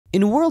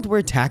In a world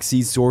where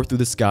taxis soar through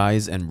the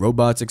skies and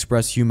robots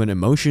express human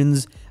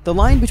emotions, the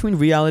line between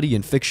reality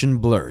and fiction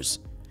blurs.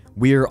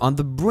 We're on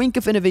the brink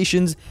of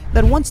innovations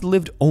that once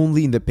lived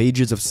only in the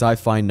pages of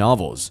sci-fi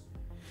novels.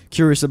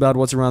 Curious about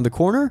what's around the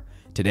corner?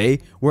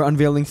 Today, we're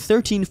unveiling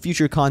 13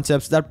 future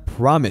concepts that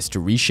promise to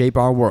reshape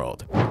our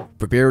world.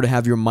 Prepare to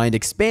have your mind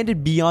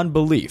expanded beyond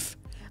belief.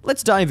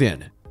 Let's dive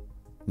in.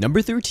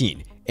 Number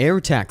 13. Air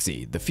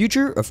Taxi, the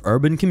future of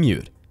urban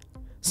commute.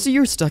 So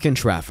you're stuck in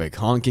traffic,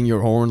 honking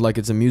your horn like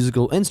it's a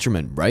musical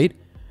instrument, right?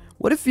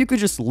 What if you could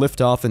just lift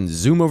off and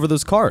zoom over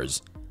those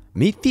cars?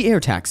 Meet the air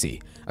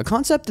taxi, a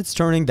concept that's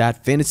turning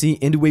that fantasy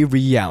into a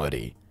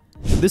reality.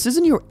 This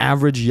isn't your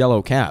average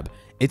yellow cab.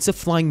 It's a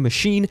flying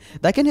machine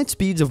that can hit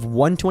speeds of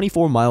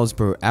 124 miles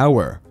per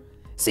hour.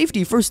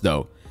 Safety first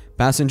though.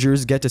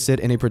 Passengers get to sit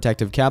in a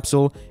protective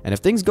capsule, and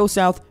if things go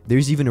south,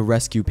 there's even a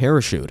rescue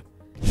parachute.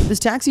 This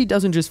taxi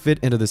doesn't just fit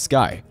into the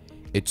sky.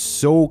 It's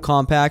so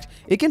compact,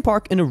 it can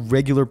park in a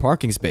regular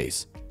parking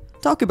space.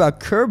 Talk about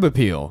curb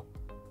appeal.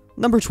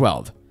 Number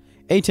 12.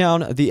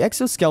 ATOUN, the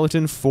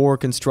exoskeleton for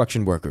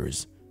construction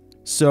workers.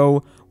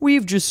 So,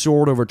 we've just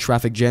soared over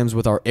traffic jams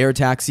with our air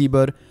taxi,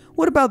 but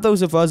what about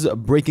those of us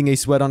breaking a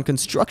sweat on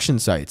construction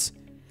sites?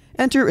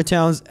 Enter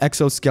ATOUN's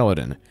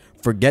exoskeleton.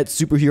 Forget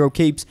superhero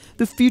capes,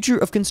 the future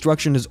of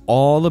construction is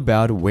all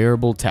about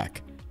wearable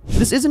tech.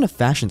 This isn't a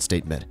fashion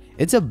statement,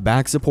 it's a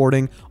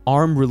back-supporting,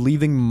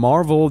 arm-relieving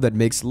marvel that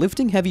makes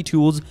lifting heavy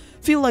tools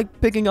feel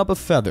like picking up a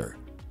feather.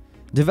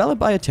 Developed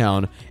by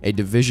ATOUN, a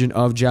division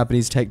of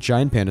Japanese tech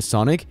giant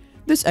Panasonic,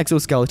 this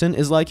exoskeleton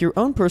is like your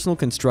own personal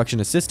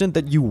construction assistant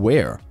that you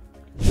wear.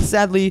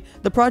 Sadly,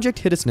 the project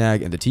hit a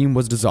snag and the team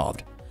was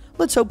dissolved.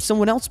 Let's hope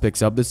someone else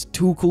picks up this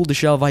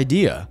too-cool-to-shelve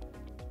idea.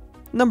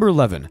 Number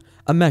 11.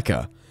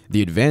 Ameca,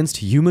 the advanced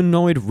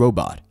humanoid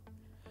robot.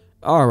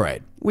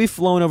 Alright, we've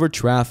flown over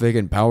traffic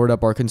and powered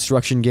up our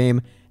construction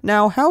game.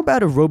 Now, how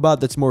about a robot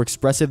that's more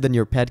expressive than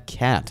your pet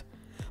cat?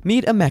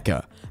 Meet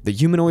Ameca, the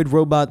humanoid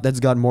robot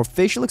that's got more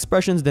facial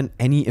expressions than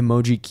any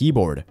emoji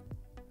keyboard.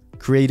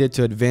 Created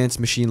to advance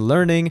machine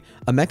learning,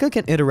 Ameca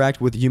can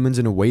interact with humans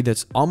in a way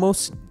that's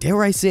almost,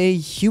 dare I say,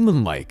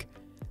 human-like.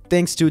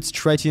 Thanks to its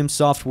Tritium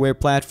software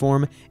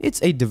platform,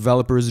 it's a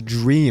developer's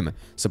dream,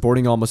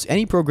 supporting almost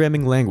any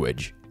programming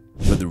language.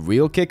 But the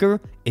real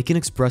kicker, it can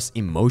express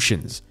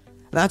emotions.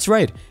 That's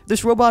right,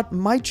 this robot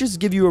might just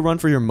give you a run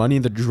for your money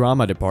in the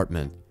drama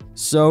department.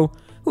 So,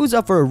 who's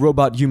up for a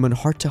robot-human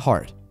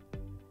heart-to-heart?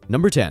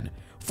 Number 10.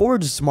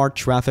 Ford's smart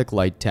traffic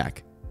light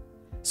tech.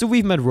 So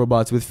we've met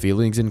robots with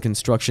feelings and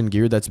construction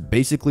gear that's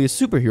basically a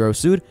superhero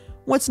suit.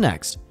 What's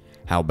next?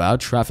 How about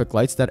traffic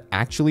lights that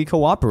actually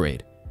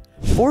cooperate?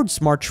 Ford's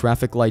smart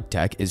traffic light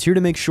tech is here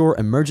to make sure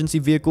emergency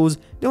vehicles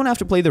don't have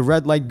to play the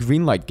red light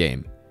green light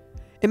game.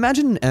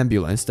 Imagine an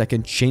ambulance that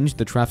can change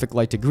the traffic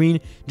light to green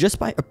just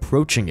by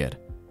approaching it.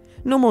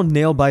 No more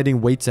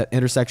nail-biting waits at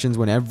intersections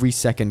when every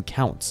second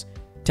counts.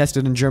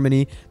 Tested in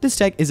Germany, this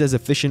tech is as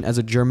efficient as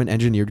a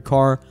German-engineered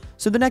car,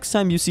 so the next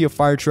time you see a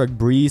fire truck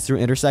breeze through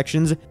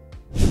intersections,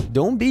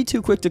 don't be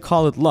too quick to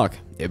call it luck.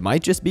 It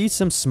might just be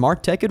some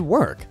smart tech at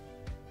work.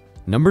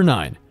 Number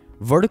 9.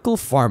 Vertical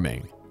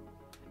farming.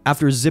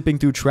 After zipping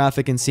through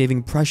traffic and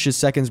saving precious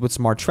seconds with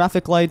smart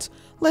traffic lights,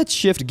 let's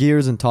shift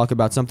gears and talk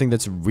about something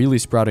that's really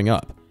sprouting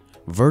up.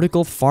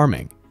 Vertical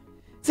farming.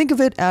 Think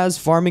of it as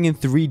farming in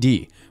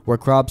 3D, where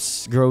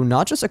crops grow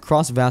not just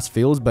across vast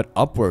fields but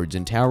upwards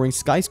in towering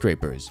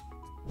skyscrapers.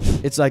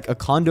 It's like a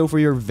condo for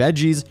your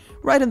veggies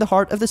right in the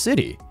heart of the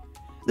city.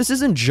 This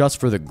isn't just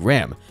for the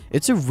gram,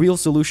 it's a real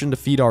solution to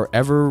feed our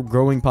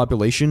ever-growing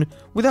population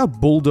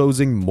without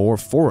bulldozing more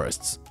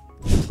forests.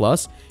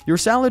 Plus, your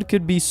salad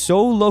could be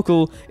so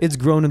local it's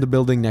grown in the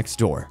building next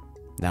door.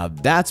 Now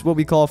that's what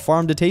we call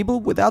farm to table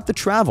without the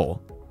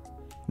travel.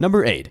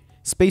 Number 8.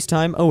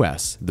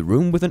 SpaceTimeOS, the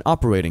room with an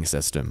operating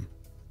system.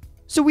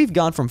 So we've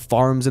gone from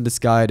farms in the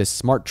sky to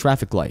smart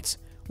traffic lights.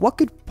 What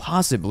could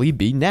possibly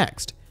be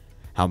next?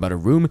 How about a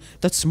room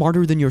that's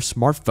smarter than your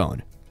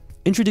smartphone?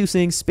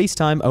 Introducing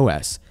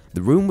SpaceTimeOS,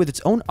 the room with its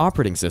own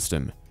operating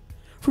system.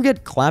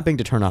 Forget clapping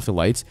to turn off the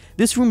lights,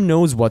 this room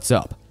knows what's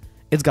up.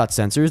 It's got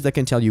sensors that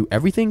can tell you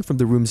everything from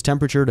the room's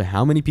temperature to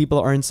how many people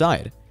are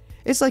inside.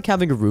 It's like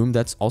having a room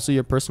that's also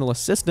your personal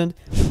assistant,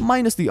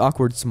 minus the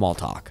awkward small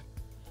talk.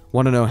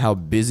 Want to know how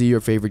busy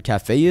your favorite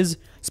cafe is?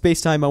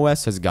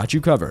 SpaceTimeOS has got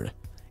you covered.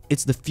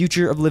 It's the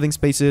future of living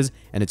spaces,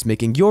 and it's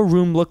making your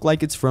room look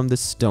like it's from the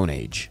Stone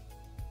Age.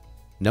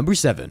 Number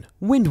 7.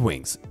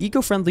 WindWings,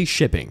 eco-friendly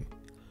shipping.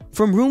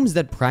 From rooms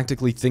that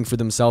practically think for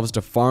themselves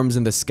to farms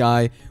in the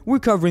sky, we're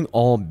covering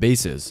all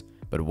bases.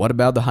 But what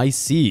about the high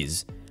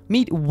seas?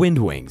 Meet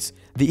WindWings,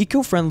 the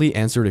eco-friendly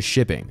answer to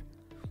shipping.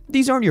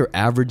 These aren't your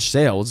average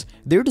sails,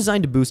 they're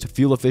designed to boost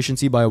fuel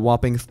efficiency by a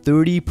whopping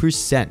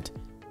 30%.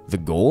 The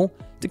goal?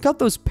 To cut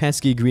those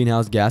pesky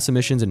greenhouse gas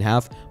emissions in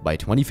half by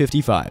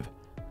 2055.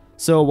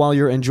 So while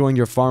you're enjoying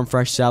your farm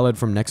fresh salad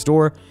from next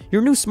door,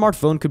 your new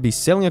smartphone could be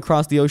sailing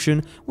across the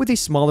ocean with a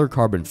smaller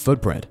carbon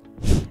footprint.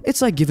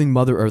 It's like giving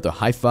Mother Earth a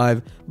high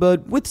five,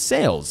 but with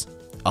sails.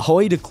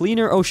 Ahoy to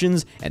cleaner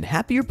oceans and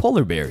happier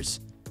polar bears.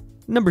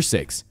 Number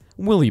 6.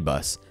 Willie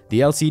Bus,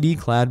 the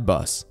LCD-clad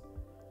bus.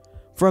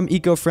 From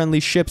eco-friendly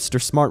ships to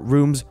smart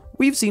rooms,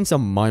 we've seen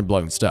some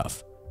mind-blowing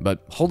stuff.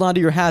 But hold on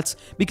to your hats,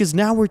 because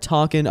now we're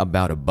talking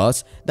about a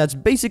bus that's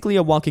basically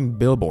a walking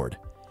billboard.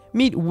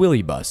 Meet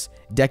Willie Bus,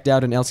 decked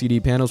out in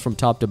LCD panels from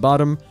top to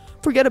bottom.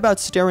 Forget about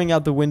staring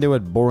out the window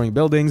at boring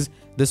buildings.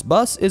 This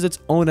bus is its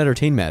own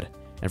entertainment.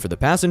 And for the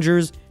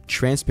passengers,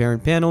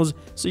 transparent panels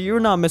so you're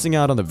not missing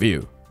out on the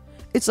view.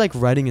 It's like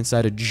riding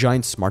inside a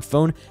giant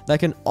smartphone that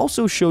can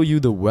also show you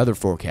the weather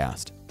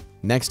forecast.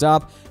 Next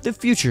up, the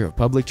future of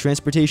public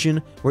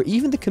transportation, where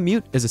even the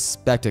commute is a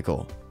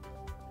spectacle.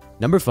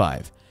 Number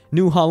 5.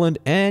 New Holland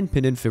and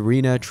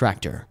Pininfarina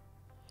tractor.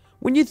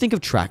 When you think of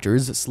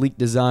tractors, sleek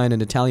design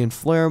and Italian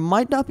flair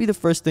might not be the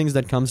first things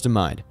that comes to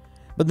mind.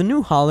 But the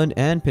New Holland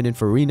and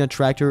Pininfarina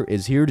tractor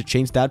is here to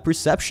change that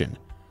perception.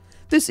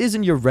 This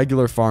isn't your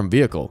regular farm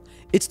vehicle,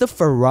 it's the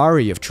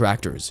Ferrari of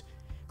tractors.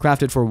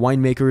 Crafted for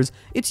winemakers,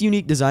 its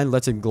unique design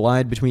lets it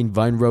glide between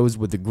vine rows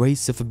with the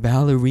grace of a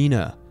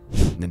ballerina.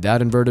 And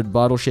that inverted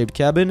bottle-shaped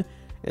cabin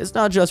is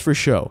not just for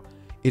show.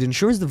 It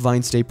ensures the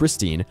vines stay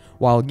pristine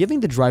while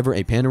giving the driver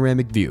a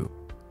panoramic view.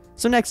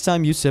 So next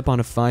time you sip on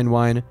a fine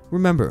wine,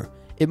 remember,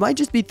 it might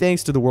just be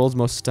thanks to the world's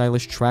most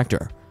stylish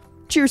tractor.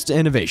 Cheers to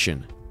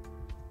innovation.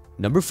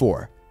 Number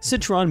 4.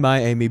 Citroën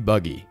Miami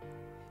Buggy.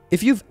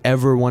 If you've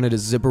ever wanted to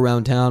zip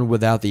around town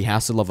without the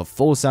hassle of a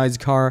full-size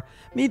car,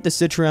 meet the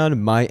Citroën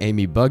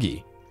Miami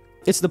Buggy.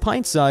 It's the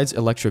pint-sized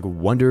electric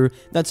wonder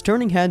that's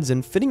turning heads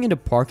and fitting into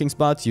parking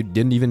spots you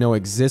didn't even know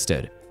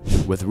existed.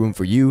 With room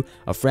for you,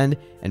 a friend,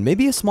 and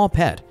maybe a small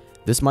pet,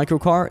 this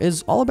microcar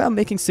is all about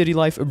making city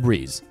life a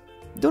breeze.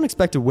 Don't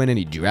expect to win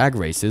any drag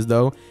races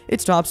though,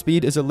 its top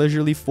speed is a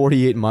leisurely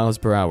 48 miles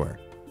per hour.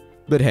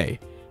 But hey,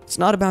 it's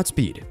not about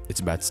speed, it's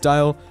about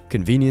style,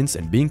 convenience,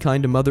 and being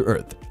kind to Mother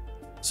Earth.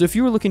 So if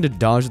you were looking to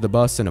dodge the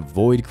bus and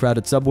avoid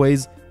crowded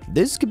subways,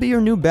 this could be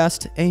your new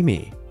best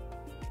Amy.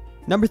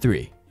 Number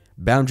 3.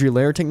 Boundary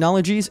Layer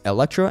Technologies,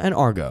 ELECTRA and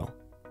Argo.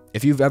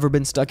 If you've ever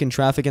been stuck in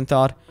traffic and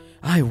thought,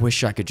 I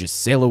wish I could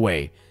just sail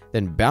away,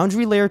 then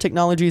Boundary Layer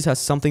Technologies has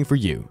something for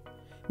you.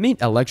 Meet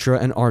ELECTRA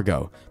and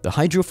Argo, the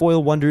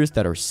hydrofoil wonders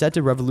that are set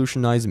to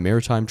revolutionize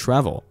maritime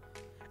travel.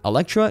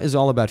 ELECTRA is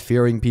all about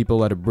ferrying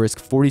people at a brisk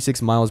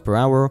 46 miles per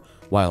hour,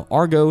 while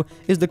Argo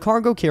is the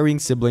cargo-carrying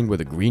sibling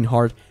with a green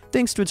heart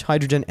thanks to its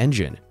hydrogen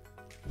engine.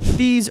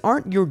 These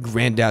aren't your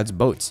granddad's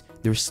boats,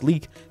 they're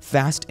sleek,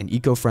 fast, and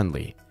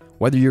eco-friendly.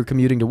 Whether you're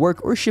commuting to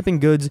work or shipping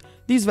goods,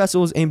 these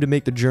vessels aim to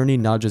make the journey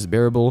not just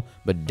bearable,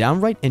 but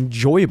downright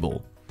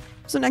enjoyable.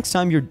 So next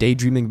time you're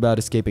daydreaming about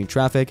escaping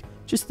traffic,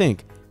 just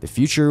think, the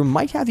future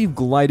might have you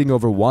gliding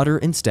over water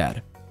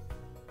instead.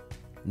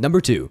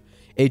 Number 2.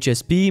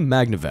 HSP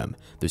Magnavem,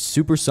 the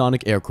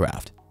supersonic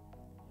aircraft.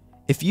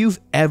 If you've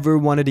ever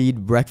wanted to eat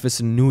breakfast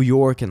in New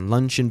York and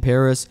lunch in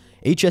Paris,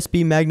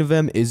 HSP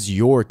Magnavem is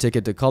your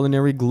ticket to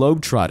culinary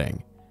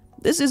globetrotting.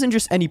 This isn't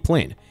just any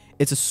plane.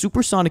 It's a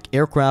supersonic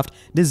aircraft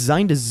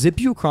designed to zip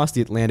you across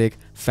the Atlantic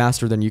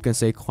faster than you can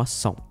say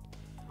croissant.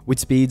 With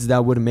speeds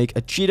that would make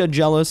a cheetah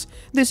jealous,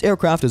 this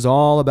aircraft is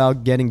all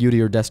about getting you to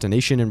your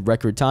destination in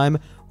record time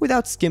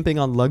without skimping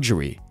on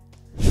luxury.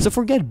 So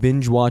forget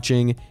binge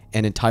watching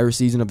an entire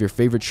season of your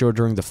favorite show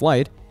during the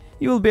flight,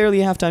 you will barely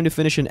have time to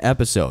finish an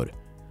episode.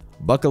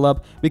 Buckle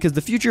up, because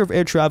the future of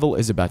air travel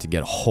is about to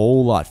get a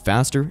whole lot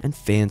faster and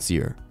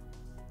fancier.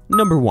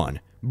 Number 1.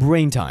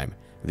 Braintime,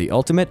 the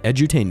ultimate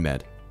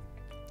edutainment.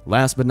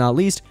 Last but not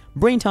least,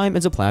 Braintime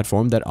is a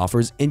platform that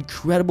offers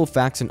incredible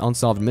facts and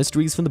unsolved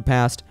mysteries from the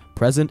past,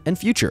 present, and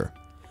future.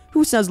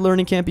 Who says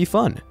learning can't be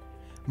fun?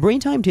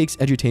 Braintime takes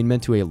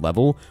edutainment to a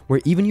level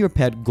where even your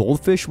pet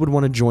goldfish would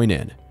want to join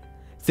in.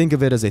 Think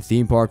of it as a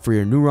theme park for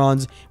your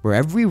neurons, where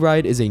every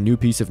ride is a new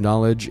piece of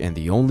knowledge and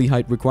the only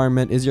height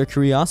requirement is your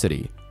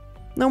curiosity.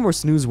 No more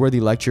snooze-worthy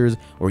lectures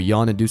or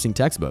yawn-inducing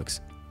textbooks.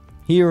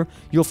 Here,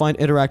 you'll find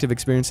interactive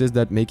experiences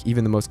that make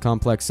even the most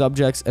complex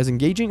subjects as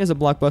engaging as a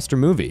blockbuster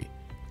movie.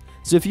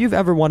 So if you've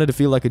ever wanted to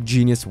feel like a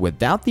genius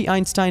without the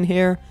Einstein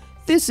hair,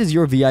 this is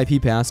your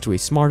VIP pass to a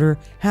smarter,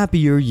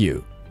 happier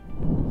you.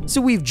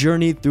 So we've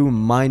journeyed through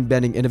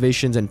mind-bending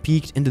innovations and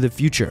peeked into the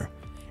future.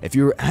 If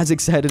you're as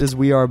excited as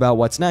we are about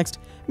what's next,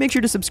 make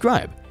sure to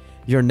subscribe.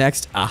 Your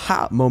next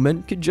aha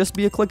moment could just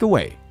be a click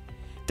away.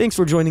 Thanks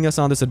for joining us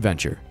on this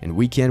adventure, and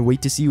we can't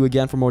wait to see you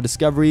again for more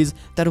discoveries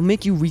that'll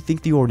make you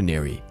rethink the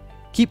ordinary.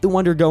 Keep the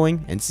wonder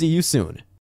going, and see you soon.